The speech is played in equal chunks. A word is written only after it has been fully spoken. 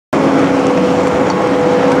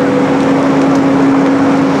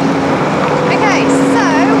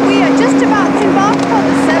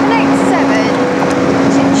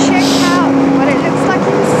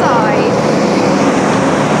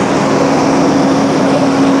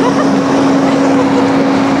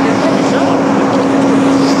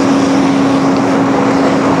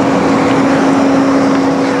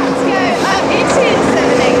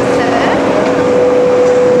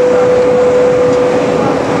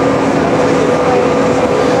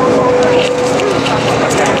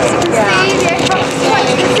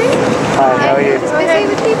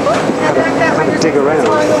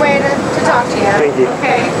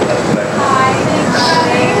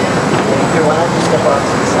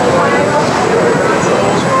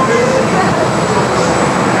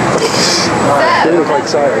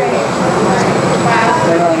exciting.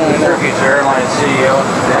 Turkish Airlines CEO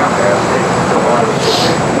down there.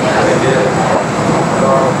 They did.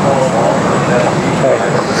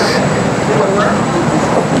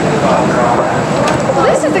 Well,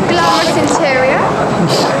 this is a glamorous interior.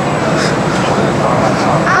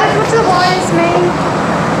 And what do the wires mean?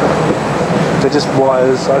 They're just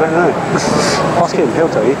wires, I don't know. Ask him, he'll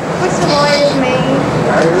tell you. What do the wires mean?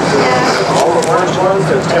 Yeah. All the orange ones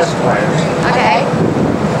are test wires. Okay.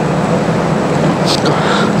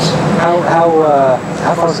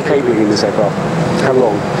 How far is the cabling in this aircraft? How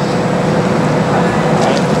long?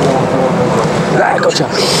 Ah, gotcha.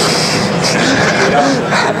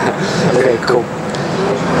 Okay, cool.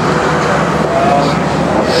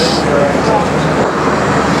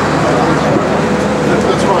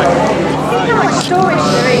 That's right. See how much storage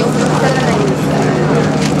there is in the 70s.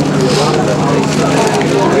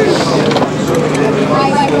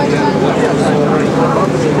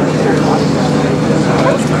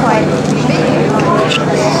 That's quite big.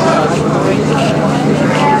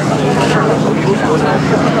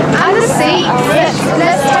 And the seats.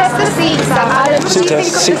 Let's test the seats out. Alan, what do you think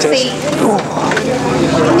of the seats?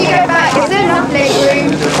 Can you go back? Is there enough leg room?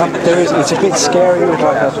 There is. It's a bit scary with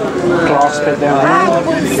like a glass bit down here.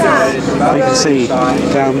 What's that? You can see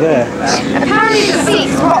down there. Apparently the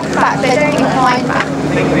seats rock back. They don't incline back. I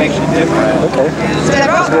think it makes it different. Okay. So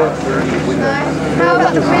they're rock? No. How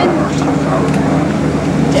about the wind?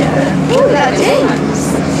 Ooh, that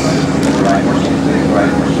is.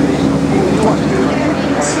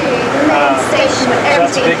 Station where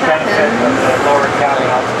That's a everything big benefit happens. of the lower cabin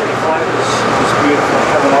altitude flight. It's beautiful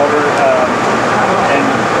coming over, and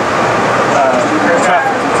air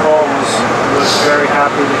traffic control was very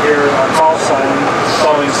happy to hear our call sign,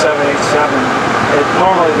 Boeing 787.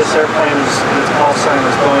 Normally this airplane its call sign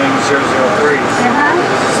is Boeing 003.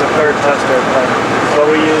 This is the third test airplane,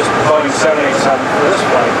 but we used Boeing 787 for this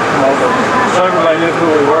flight over. So everybody knew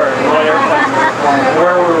who we were, and what airplane we were flying,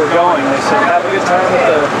 where we were going. They said, have a good time at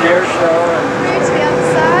the air show. Move to the other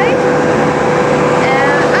side.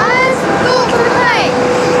 Alice, thoughts on the plane?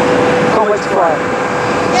 Can't wait to fly it.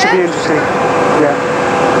 Should be interesting. Yeah.